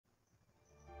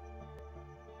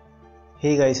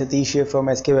Hey guys, Satish है from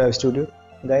SK web studio.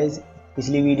 Guys,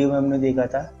 पिछली video में हमने देखा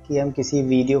था कि हम किसी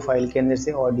वीडियो फाइल के अंदर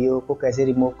से ऑडियो को कैसे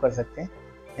रिमूव कर सकते हैं।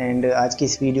 एंड आज की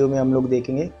इस वीडियो में हम लोग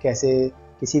देखेंगे कैसे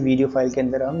किसी वीडियो फाइल के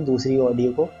अंदर हम दूसरी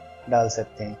ऑडियो को डाल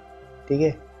सकते हैं। ठीक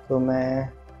है, तो मैं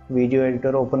वीडियो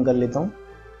एडिटर ओपन कर लेता हूँ,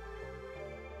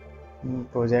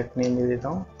 प्रोजेक्ट नेम दे देता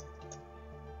हूँ,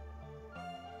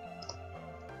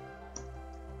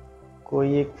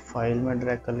 कोई एक फाइल में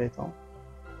ड्रैग कर लेता हूँ।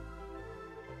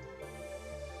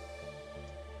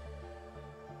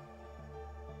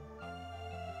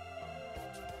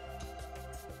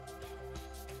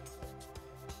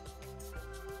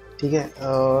 ठीक है,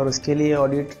 और उसके लिए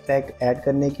ऑडियो ट्रैक ऐड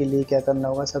करने के लिए क्या करना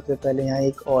होगा, सबसे पहले यहाँ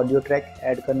एक ऑडियो ट्रैक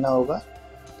ऐड करना होगा।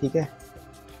 ठीक है,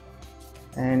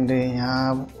 एंड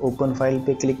यहाँ ओपन फाइल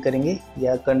पे क्लिक करेंगे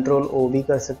या कंट्रोल ओ भी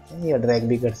कर सकते हैं या ड्रैग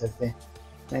भी कर सकते हैं।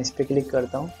 मैं इस पर क्लिक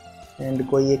करता हूँ एंड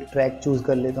कोई एक ट्रैक चूज़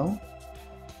कर लेता हूँ,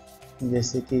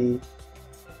 जैसे कि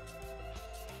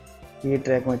ये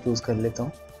ट्रैक मैं चूज़ कर लेता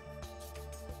हूँ।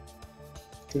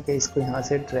 ठीक है, इसको यहाँ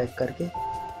से ड्रैग करके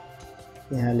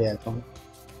यहाँ ले आता हूँ।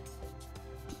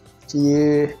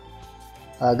 ये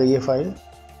आ गई है फाइल,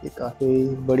 ये काफ़ी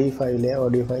बड़ी फाइल है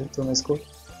ऑडियो फाइल, तो मैं इसको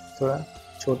थोड़ा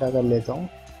छोटा कर लेता हूँ।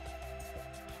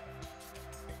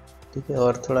 ठीक है,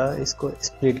 और थोड़ा इसको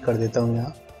स्प्लिट कर देता हूँ,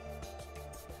 यहाँ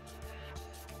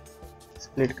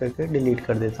स्प्लिट करके डिलीट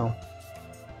कर देता हूँ।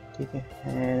 ठीक है,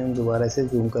 एंड दोबारा से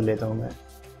जूम कर लेता हूँ मैं।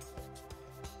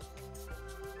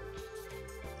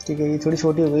 ठीक है, ये थोड़ी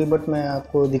छोटी हो गई बट मैं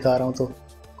आपको दिखा रहा हूँ तो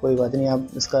कोई बात नहीं, आप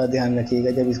इसका ध्यान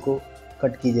रखिएगा जब इसको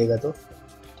कट कीजिएगा तो।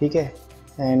 ठीक है,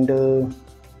 एंड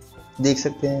देख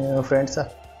सकते हैं फ्रेंड्स,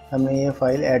 हमने ये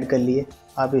फाइल ऐड कर ली है।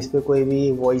 आप इस पर कोई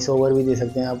भी वॉइस ओवर भी दे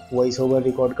सकते हैं, आप वॉइस ओवर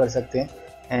रिकॉर्ड कर सकते हैं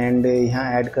एंड यहाँ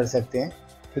ऐड कर सकते हैं।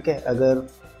 ठीक है, अगर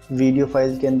वीडियो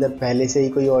फाइल के अंदर पहले से ही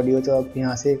कोई ऑडियो तो आप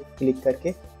यहाँ से क्लिक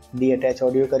करके डी अटैच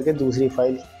ऑडियो करके दूसरी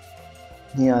फाइल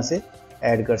यहाँ से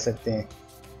ऐड कर सकते हैं।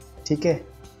 ठीक है,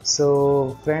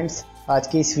 सो फ्रेंड्स, आज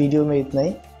की इस वीडियो में इतना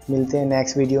ही, मिलते हैं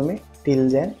नेक्स्ट वीडियो में। Till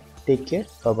then take care,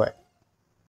 bye bye.